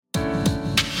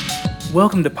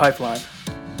Welcome to Pipeline,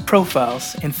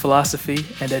 Profiles in Philosophy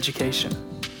and Education.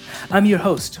 I'm your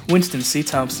host, Winston C.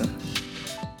 Thompson.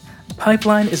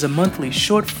 Pipeline is a monthly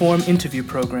short-form interview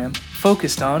program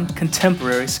focused on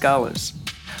contemporary scholars.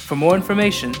 For more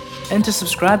information and to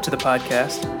subscribe to the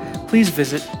podcast, please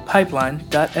visit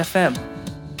pipeline.fm.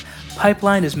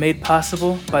 Pipeline is made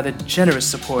possible by the generous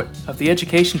support of the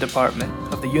Education Department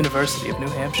of the University of New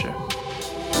Hampshire.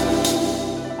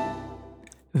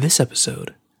 This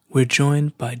episode, we're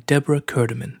joined by Deborah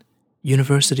Kurdeman,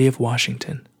 University of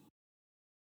Washington.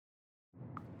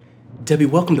 Debbie,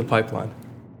 welcome to Pipeline.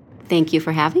 Thank you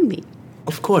for having me.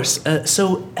 Of course.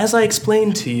 So, as I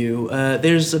explained to you,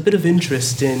 there's a bit of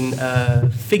interest in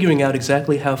figuring out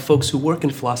exactly how folks who work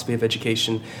in philosophy of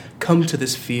education come to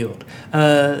this field.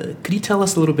 Could you tell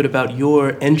us a little bit about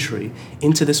your entry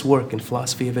into this work in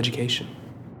philosophy of education?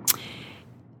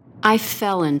 I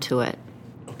fell into it.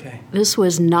 Okay. This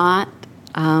was not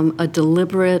a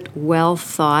deliberate,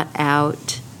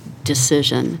 well-thought-out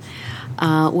decision.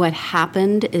 What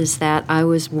happened is that I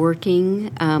was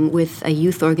working with a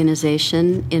youth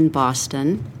organization in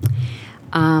Boston.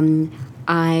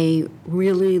 I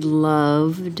really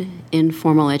loved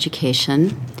informal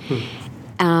education.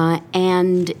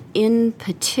 And in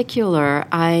particular,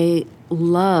 I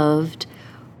loved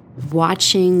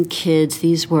watching kids,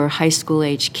 these were high school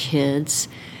age kids,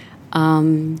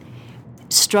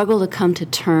 struggle to come to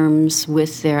terms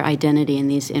with their identity in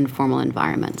these informal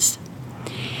environments.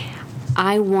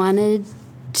 I wanted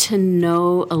to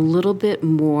know a little bit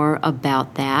more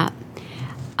about that.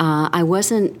 I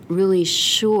wasn't really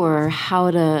sure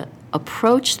how to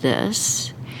approach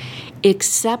this,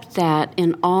 except that,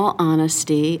 in all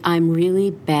honesty, I'm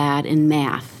really bad in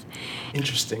math.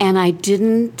 Interesting. And I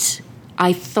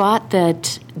thought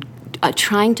that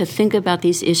trying to think about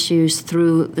these issues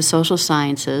through the social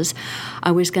sciences,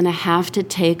 I was going to have to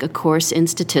take a course in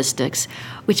statistics,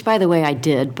 which, by the way, I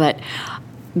did, but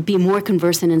be more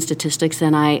conversant in statistics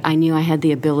than I knew I had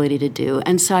the ability to do.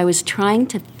 And so I was trying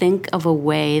to think of a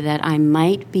way that I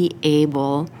might be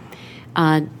able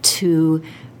to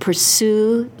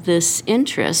pursue this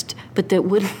interest, but that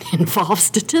wouldn't involve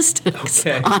statistics,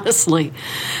 honestly.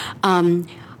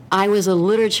 I was a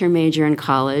literature major in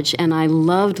college, and I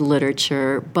loved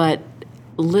literature, but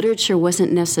literature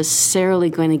wasn't necessarily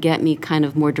going to get me kind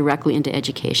of more directly into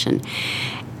education.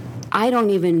 I don't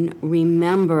even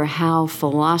remember how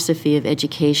philosophy of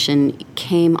education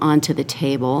came onto the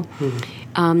table,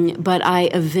 but I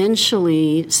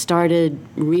eventually started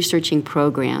researching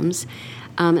programs.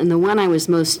 And the one I was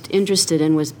most interested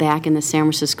in was back in the San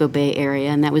Francisco Bay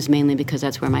Area, and that was mainly because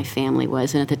that's where my family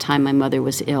was. And at the time, my mother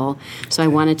was ill, so I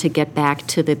wanted to get back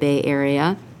to the Bay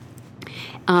Area.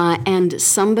 And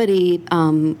somebody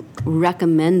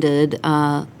recommended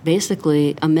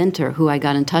basically a mentor who I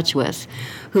got in touch with,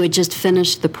 who had just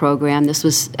finished the program. This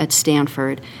was at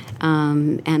Stanford.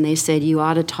 And they said, you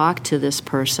ought to talk to this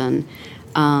person.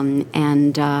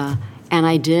 And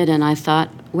I did, and I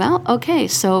thought, well, okay,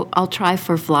 so I'll try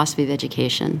for philosophy of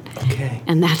education. Okay.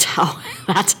 And that's how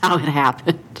it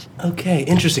happened. Okay,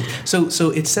 interesting.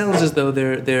 So it sounds as though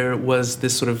there was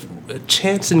this sort of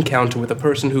chance encounter with a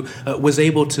person who was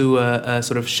able to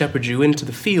sort of shepherd you into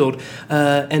the field,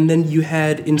 and then you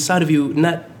had inside of you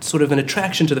not sort of an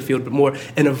attraction to the field, but more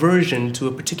an aversion to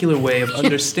a particular way of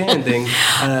understanding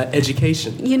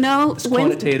education. You know, it's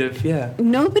quantitative, yeah.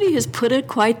 Nobody has put it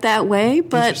quite that way,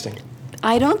 but interesting.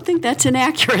 I don't think that's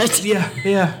inaccurate.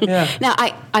 Yeah. Now,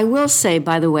 I will say,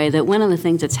 by the way, that one of the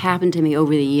things that's happened to me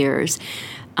over the years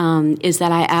is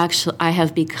that I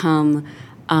have become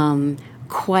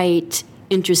quite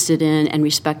interested in and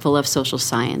respectful of social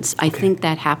science. I think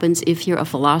that happens if you're a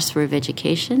philosopher of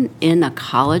education in a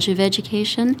college of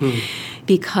education,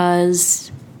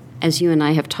 because, as you and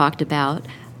I have talked about,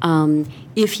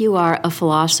 if you are a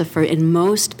philosopher in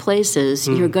most places,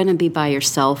 you're going to be by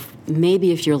yourself.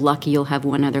 Maybe if you're lucky, you'll have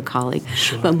one other colleague.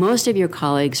 Sure. But most of your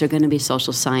colleagues are going to be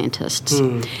social scientists.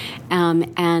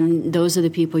 And those are the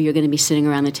people you're going to be sitting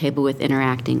around the table with,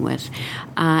 interacting with.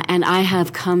 And I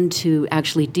have come to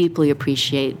actually deeply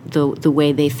appreciate the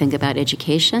way they think about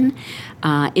education.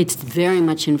 It's very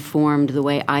much informed the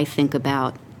way I think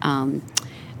about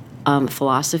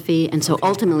philosophy, and so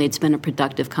ultimately it's been a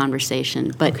productive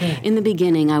conversation. But in the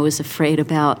beginning, I was afraid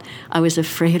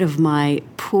of my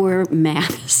poor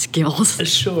math skills.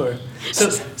 Sure.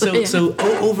 So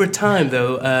over time,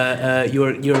 though,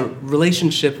 your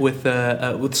relationship with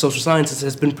social sciences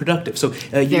has been productive. So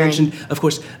you mentioned, of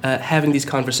course, having these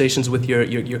conversations with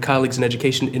your colleagues in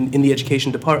education, in the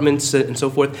education departments and so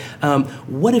forth.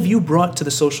 What have you brought to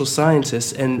the social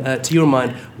sciences, and to your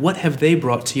mind, what have they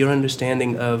brought to your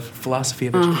understanding of philosophy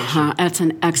of education? That's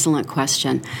an excellent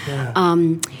question. Yeah.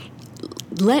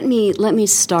 Let me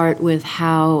start with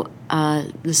how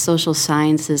the social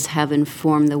sciences have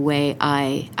informed the way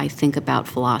I think about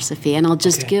philosophy, and I'll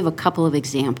just give a couple of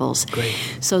examples. Great.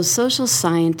 So social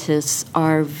scientists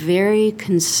are very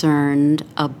concerned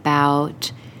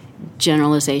about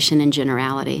generalization and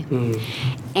generality.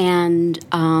 And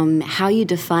how you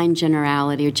define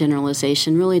generality or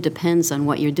generalization really depends on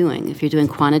what you're doing. If you're doing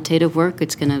quantitative work,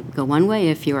 it's going to go one way.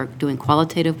 If you're doing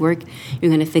qualitative work, you're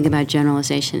going to think about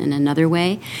generalization in another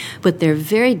way. But they're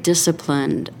very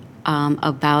disciplined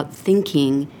about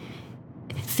thinking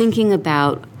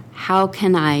about how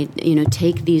can I,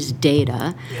 take these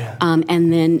data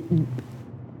and then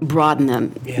broaden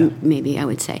them, maybe I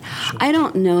would say. Sure. I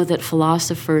don't know that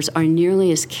philosophers are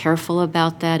nearly as careful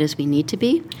about that as we need to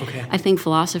be. Okay. I think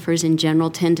philosophers in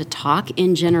general tend to talk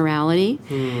in generality.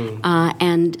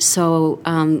 And so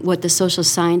what the social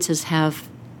sciences have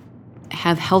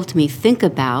helped me think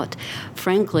about,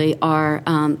 frankly, are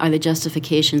the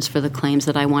justifications for the claims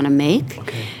that I want to make,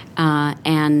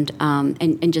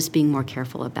 and just being more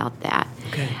careful about that.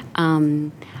 Okay.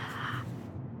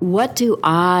 What do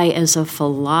I, as a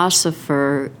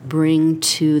philosopher, bring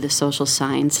to the social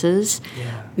sciences?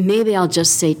 Yeah. Maybe I'll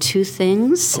just say two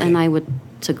things, and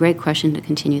it's a great question to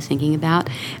continue thinking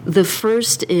about. The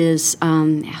first is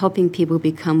helping people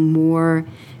become more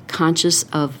conscious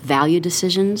of value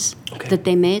decisions that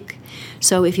they make.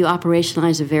 So if you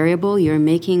operationalize a variable, you're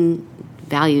making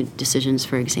value decisions,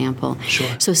 for example.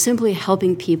 Sure. So simply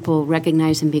helping people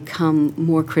recognize and become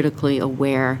more critically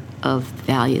aware of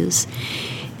values.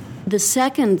 The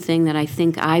second thing that I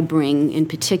think I bring, in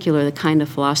particular, the kind of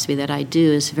philosophy that I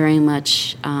do, is very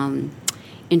much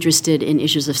interested in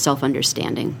issues of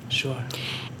self-understanding. Sure.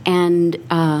 And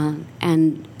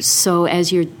so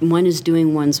as one is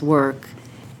doing one's work,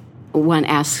 one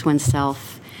asks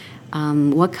oneself,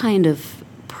 what kind of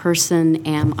person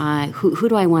am I? Who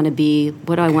do I want to be?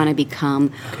 What do I want to become?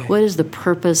 What is the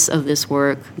purpose of this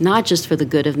work? Not just for the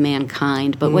good of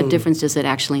mankind, but what difference does it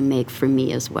actually make for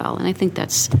me as well? And I think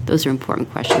those are important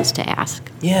questions to ask.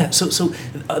 Yeah. So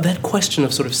that question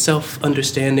of sort of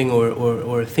self-understanding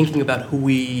or thinking about who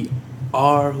we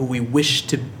are, who we wish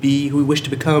to be, who we wish to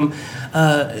become,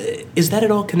 is that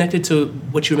at all connected to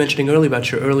what you were mentioning earlier about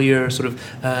your earlier sort of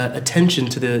attention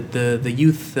to the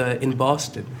youth in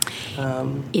Boston?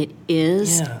 It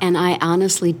is, and I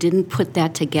honestly didn't put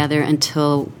that together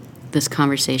until this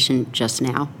conversation just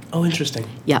now. Oh, interesting.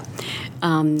 Yeah.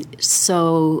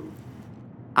 So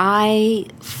I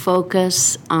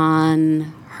focus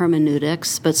on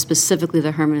hermeneutics, but specifically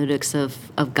the hermeneutics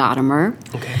of Gadamer.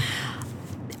 Okay.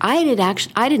 I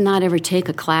did not ever take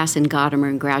a class in Gadamer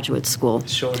in graduate school.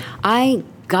 Sure. I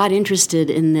got interested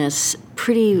in this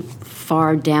pretty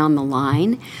far down the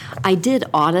line. I did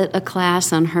audit a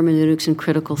class on hermeneutics and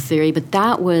critical theory, but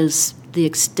that was the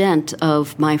extent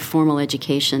of my formal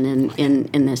education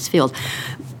in this field.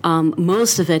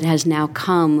 Most of it has now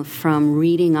come from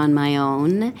reading on my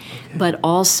own, but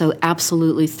also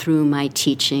absolutely through my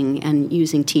teaching and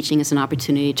using teaching as an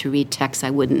opportunity to read texts I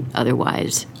wouldn't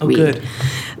otherwise read. Good.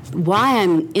 Why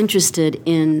I'm interested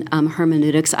in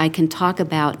hermeneutics, I can talk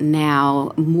about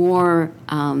now more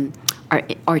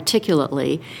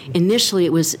articulately. Initially,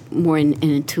 it was more an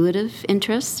intuitive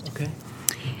interest. Okay.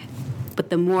 But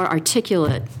the more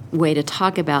articulate way to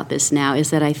talk about this now is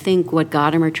that I think what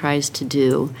Gadamer tries to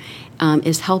do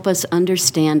is help us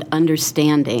understand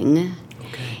understanding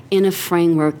in a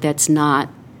framework that's not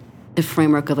the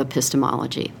framework of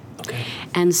epistemology. Okay.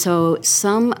 And so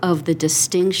some of the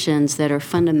distinctions that are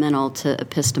fundamental to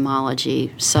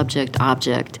epistemology, subject,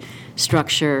 object,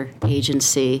 structure,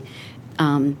 agency,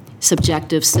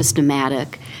 subjective,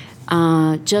 systematic,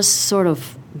 just sort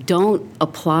of don't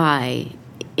apply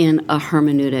in a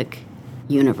hermeneutic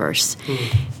universe.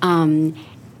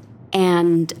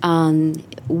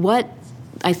 What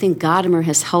I think Gadamer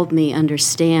has helped me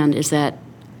understand is that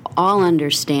all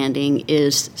understanding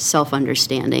is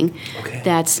self-understanding. Okay.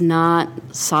 That's not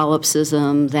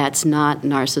solipsism. That's not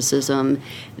narcissism.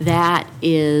 That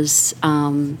is,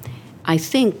 I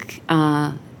think,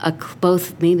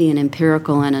 both maybe an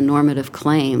empirical and a normative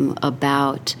claim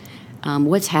about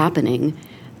what's happening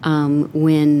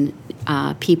when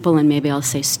people, and maybe I'll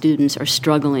say students, are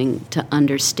struggling to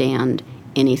understand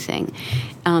anything.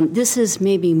 This is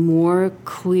maybe more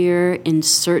clear in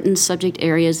certain subject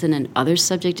areas than in other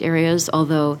subject areas,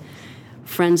 although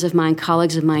friends of mine,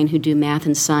 colleagues of mine who do math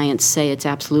and science say it's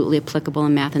absolutely applicable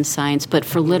in math and science. But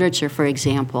for literature, for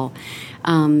example,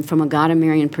 from a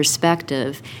Gadameryan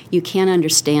perspective, you can't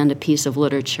understand a piece of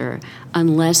literature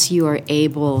unless you are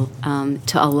able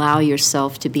to allow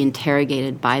yourself to be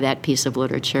interrogated by that piece of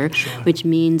literature, sure. which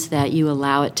means that you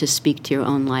allow it to speak to your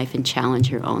own life and challenge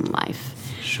your own life.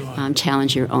 Sure.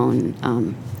 Challenge your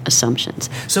own assumptions.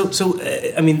 So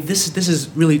this is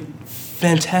really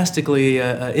fantastically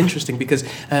interesting because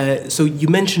so you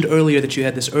mentioned earlier that you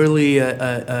had this early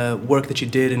work that you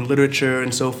did in literature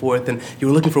and so forth, and you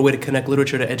were looking for a way to connect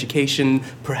literature to education,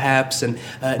 perhaps, and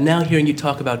now hearing you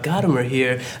talk about Gadamer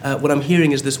here, what I'm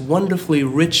hearing is this wonderfully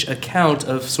rich account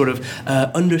of sort of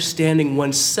understanding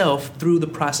oneself through the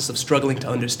process of struggling to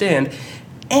understand.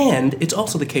 And it's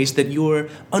also the case that your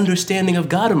understanding of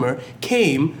Gadamer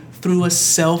came through a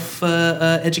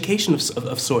self-education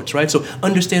of sorts, right? So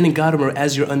understanding Gadamer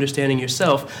as you're understanding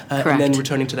yourself and then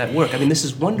returning to that work. I mean, this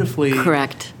is wonderfully...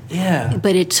 Correct. Yeah.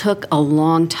 But it took a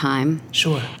long time.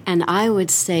 Sure. And I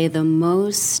would say the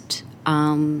most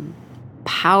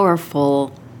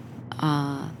powerful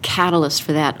catalyst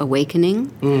for that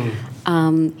awakening,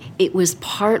 it was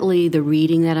partly the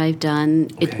reading that I've done.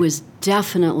 Okay. It was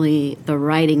definitely the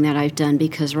writing that I've done,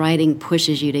 because writing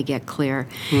pushes you to get clear.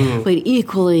 But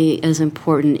equally as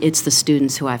important, it's the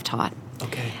students who I've taught.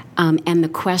 Okay. And the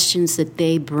questions that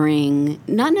they bring,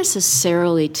 not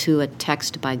necessarily to a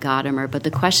text by Gadamer, but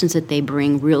the questions that they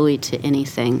bring really to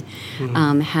anything,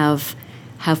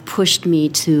 have pushed me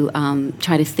to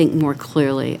try to think more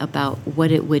clearly about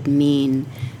what it would mean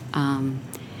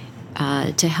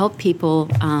to help people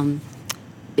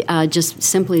just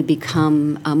simply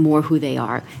become more who they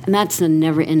are. And that's a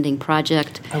never-ending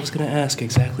project. I was going to ask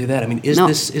exactly that. I mean, is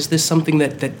this something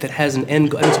that has an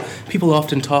end goal? I mean, people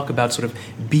often talk about sort of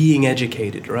being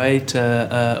educated, right?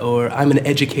 Or I'm an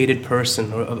educated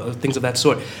person, or things of that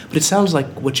sort. But it sounds like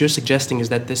what you're suggesting is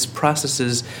that this process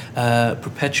is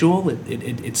perpetual,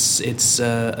 it's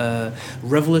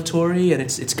revelatory, and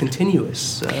it's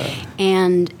continuous.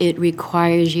 And it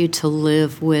requires you to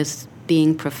live with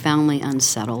being profoundly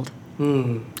unsettled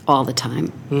all the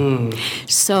time.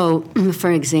 So,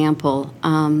 for example,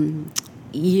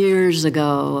 years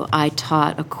ago, I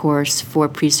taught a course for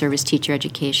pre-service teacher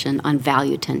education on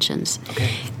value tensions. Okay.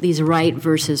 These right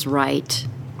versus right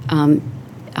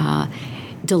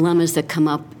dilemmas that come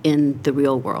up in the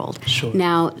real world. Sure.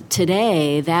 Now,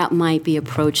 today, that might be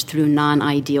approached through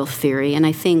non-ideal theory, and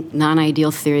I think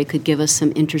non-ideal theory could give us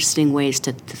some interesting ways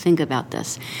to think about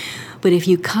this. But if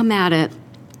you come at it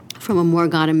from a more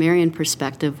Gadamerian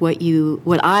perspective, what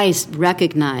I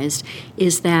recognized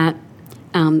is that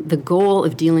the goal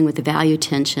of dealing with the value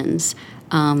tensions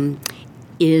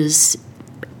is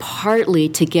partly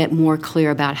to get more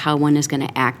clear about how one is going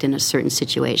to act in a certain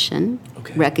situation,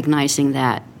 recognizing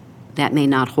that that may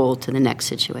not hold to the next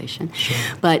situation.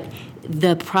 Sure. But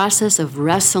the process of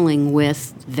wrestling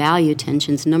with value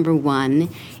tensions, number one,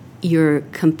 you're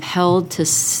compelled to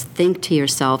think to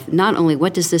yourself, not only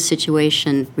what does this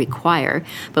situation require,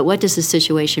 but what does the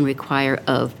situation require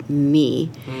of me?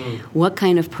 What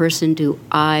kind of person do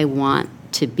I want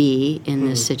to be in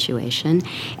this situation?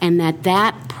 And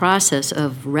that process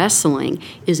of wrestling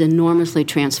is enormously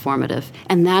transformative.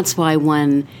 And that's why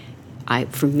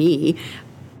for me,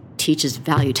 teaches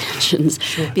value tensions,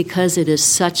 because it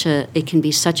can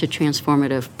be such a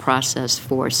transformative process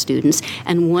for students.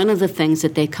 And one of the things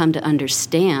that they come to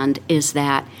understand is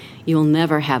that you'll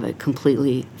never have it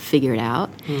completely figured out,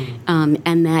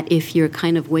 and that if you're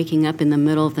kind of waking up in the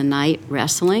middle of the night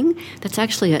wrestling, that's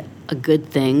actually a good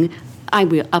thing.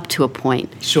 Up to a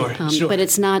point. Sure. But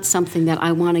it's not something that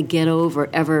I want to get over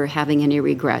ever having any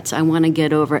regrets. I want to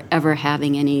get over ever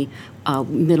having any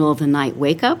middle-of-the-night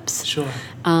wake-ups. Sure.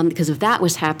 Because if that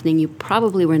was happening, you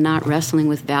probably were not wrestling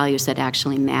with values that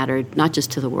actually mattered, not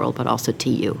just to the world, but also to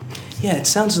you. Yeah, it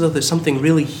sounds as though there's something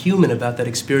really human about that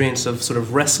experience of sort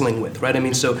of wrestling with, right? I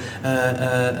mean, so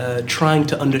trying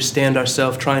to understand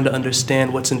ourselves, trying to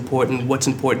understand what's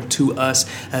important to us,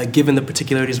 given the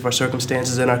particularities of our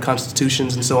circumstances and our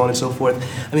constitutions and so on and so forth.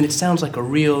 I mean, it sounds like a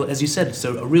real, as you said, it's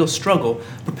a real struggle,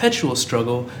 perpetual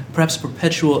struggle, perhaps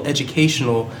perpetual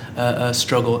educational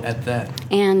struggle at that.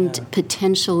 And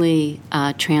potentially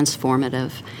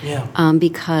transformative. Yeah.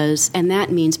 And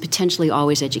that means potentially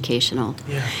always educational.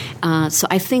 Yeah. So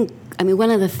I think,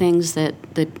 one of the things that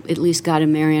at least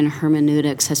Gadamerian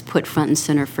hermeneutics has put front and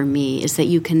center for me is that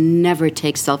you can never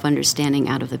take self-understanding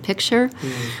out of the picture.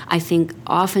 I think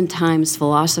oftentimes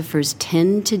philosophers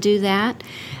tend to do that.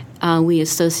 we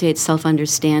associate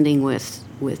self-understanding with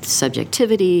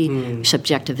subjectivity,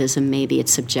 subjectivism, maybe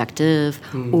it's subjective,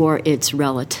 or it's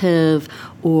relative,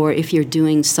 or if you're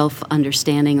doing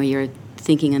self-understanding or you're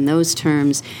thinking in those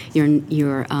terms, you're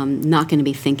not going to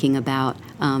be thinking about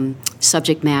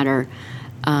subject matter.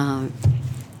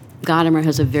 Gadamer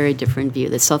has a very different view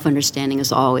that self-understanding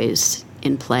is always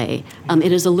in play.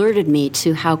 It has alerted me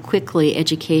to how quickly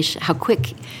education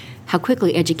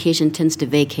tends to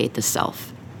vacate the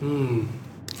self.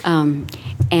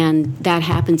 And that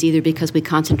happens either because we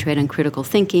concentrate on critical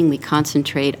thinking, we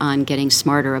concentrate on getting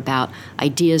smarter about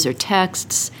ideas or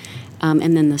texts,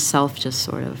 and then the self just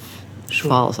sort of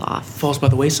falls off. Falls by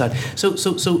the wayside. So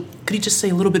could you just say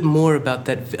a little bit more about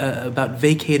that, about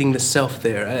vacating the self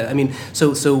there? Are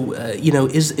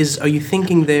you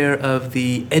thinking there of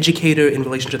the educator in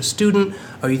relation to the student?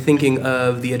 Are you thinking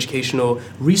of the educational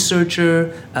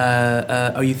researcher?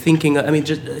 Are you thinking, could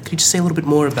you just say a little bit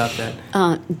more about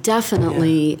that?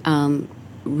 Definitely.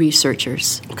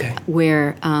 Researchers, okay,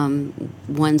 where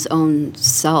one's own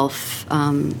self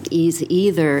is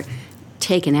either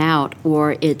taken out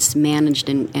or it's managed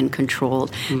and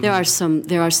controlled. There are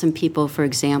some people, for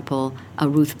example,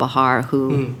 Ruth Behar,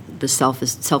 who the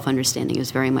self-understanding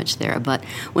is very much there. But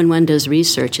when one does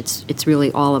research, it's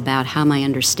really all about how am I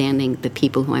understanding the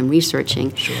people who I'm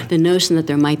researching. Sure. The notion that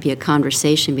there might be a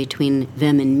conversation between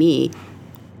them and me,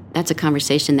 that's a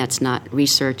conversation, that's not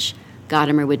research.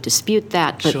 Gadamer would dispute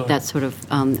that, but sure, that's sort of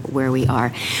where we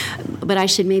are. But I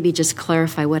should maybe just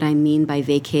clarify what I mean by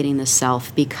vacating the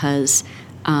self, because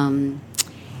one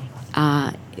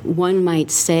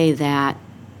might say that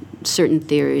certain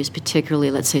theories,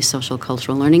 particularly, let's say, social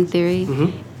cultural learning theory,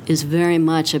 is very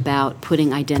much about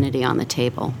putting identity on the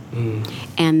table,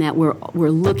 and that we're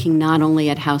looking not only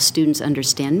at how students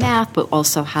understand math, but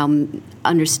also how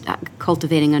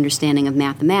cultivating understanding of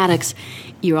mathematics.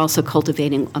 You're also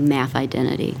cultivating a math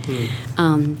identity.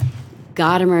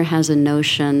 Gadamer has a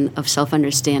notion of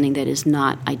self-understanding that is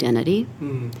not identity.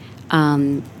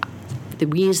 The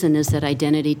reason is that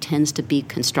identity tends to be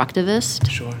constructivist.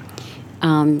 Sure.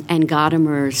 And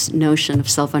Gadamer's notion of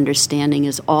self-understanding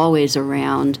is always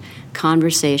around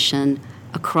conversation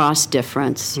across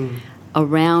difference,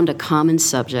 around a common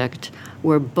subject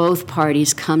where both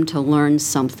parties come to learn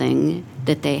something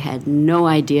that they had no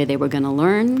idea they were going to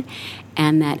learn,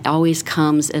 and that always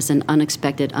comes as an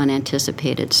unexpected,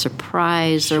 unanticipated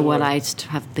surprise, sure, or what I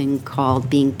have been called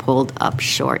being pulled up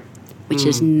short, which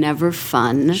is never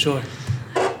fun. Sure.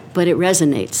 But it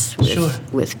resonates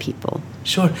with people.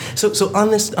 Sure. So on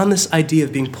this idea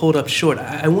of being pulled up short,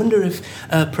 I wonder if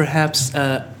perhaps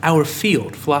our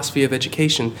field, philosophy of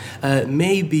education,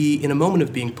 may be in a moment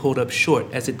of being pulled up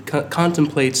short as it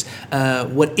contemplates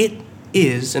what it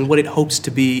is and what it hopes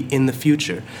to be in the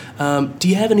future. Do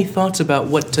you have any thoughts about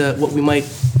what we might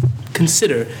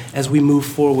consider as we move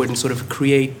forward and sort of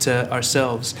create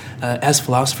ourselves as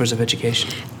philosophers of education?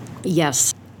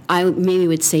 Yes. I maybe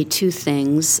would say two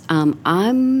things.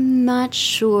 I'm not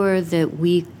sure that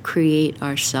we create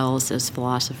ourselves as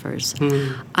philosophers.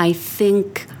 I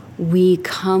think we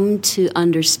come to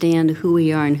understand who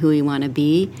we are and who we want to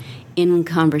be in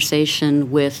conversation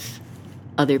with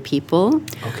other people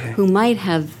who might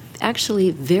have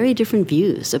actually very different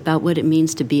views about what it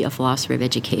means to be a philosopher of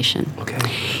education.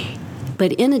 Okay.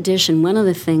 But in addition, one of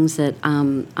the things that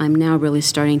I'm now really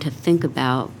starting to think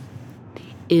about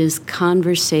is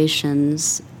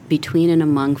conversations between and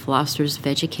among philosophers of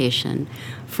education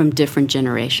from different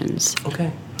generations.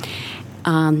 Okay.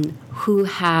 Who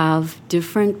have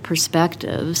different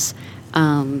perspectives,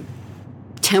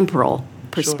 temporal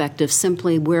perspectives,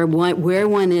 simply where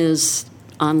one is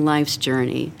on life's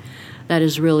journey. That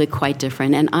is really quite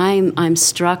different. And I'm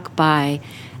struck by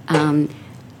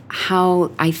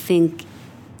how I think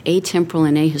atemporal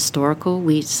and ahistorical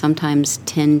we sometimes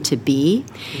tend to be,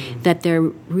 that there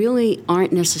really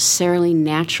aren't necessarily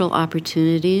natural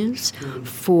opportunities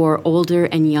for older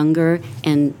and younger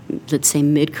and, let's say,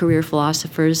 mid-career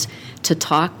philosophers to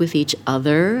talk with each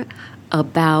other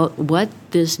about what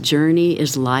this journey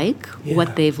is like,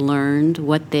 what they've learned,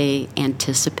 what they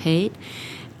anticipate.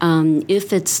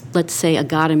 If it's, let's say, a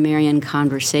Gadamerian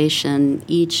conversation,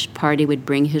 each party would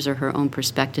bring his or her own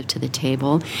perspective to the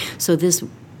table. So this,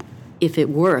 if it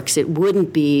works, it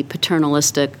wouldn't be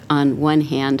paternalistic on one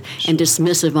hand and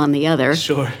dismissive on the other.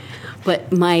 Sure.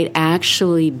 But might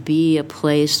actually be a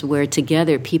place where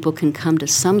together people can come to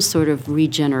some sort of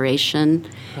regeneration,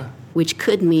 which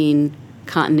could mean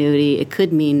continuity, it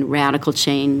could mean radical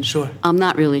change. Sure. I'm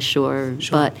not really sure.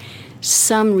 But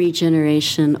some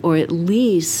regeneration, or at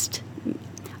least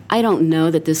I don't know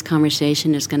that this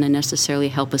conversation is going to necessarily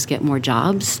help us get more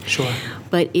jobs. Sure.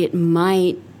 But it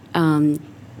might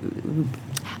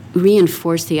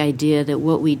reinforce the idea that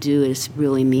what we do is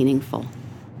really meaningful.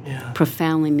 Yeah.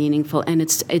 Profoundly meaningful, and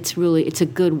it's a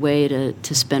good way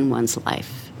to spend one's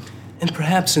life. And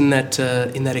perhaps in that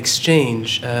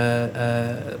exchange,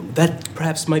 that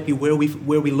perhaps might be where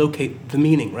we locate the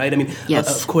meaning, right? I mean,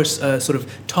 yes. Of course, sort of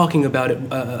talking about it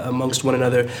amongst one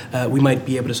another, we might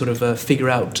be able to sort of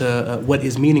figure out what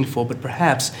is meaningful. But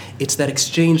perhaps it's that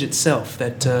exchange itself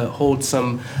that holds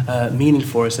some meaning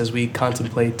for us as we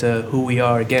contemplate who we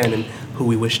are again and who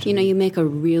we wish to be. You know, you make a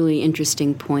really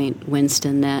interesting point,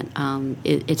 Winston. That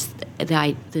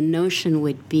the notion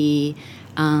would be.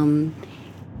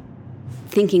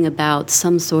 Thinking about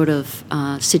some sort of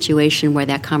situation where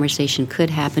that conversation could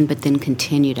happen, but then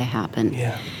continue to happen.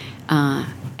 Yeah.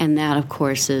 And that, of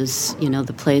course, is,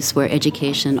 the place where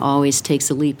education always takes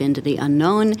a leap into the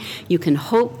unknown. You can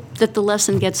hope that the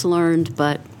lesson gets learned,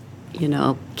 but,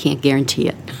 can't guarantee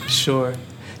it. Sure.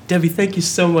 Debbie, thank you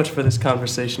so much for this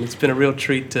conversation. It's been a real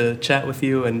treat to chat with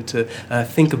you and to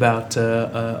think about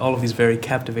all of these very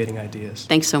captivating ideas.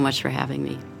 Thanks so much for having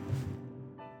me.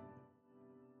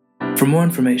 For more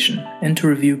information and to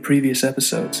review previous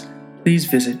episodes, please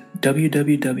visit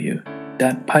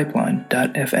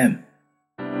www.pipeline.fm.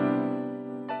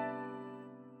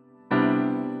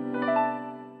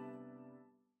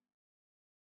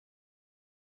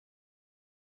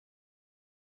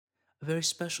 A very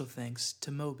special thanks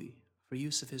to Moby for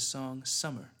use of his song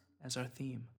Summer as our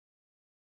theme.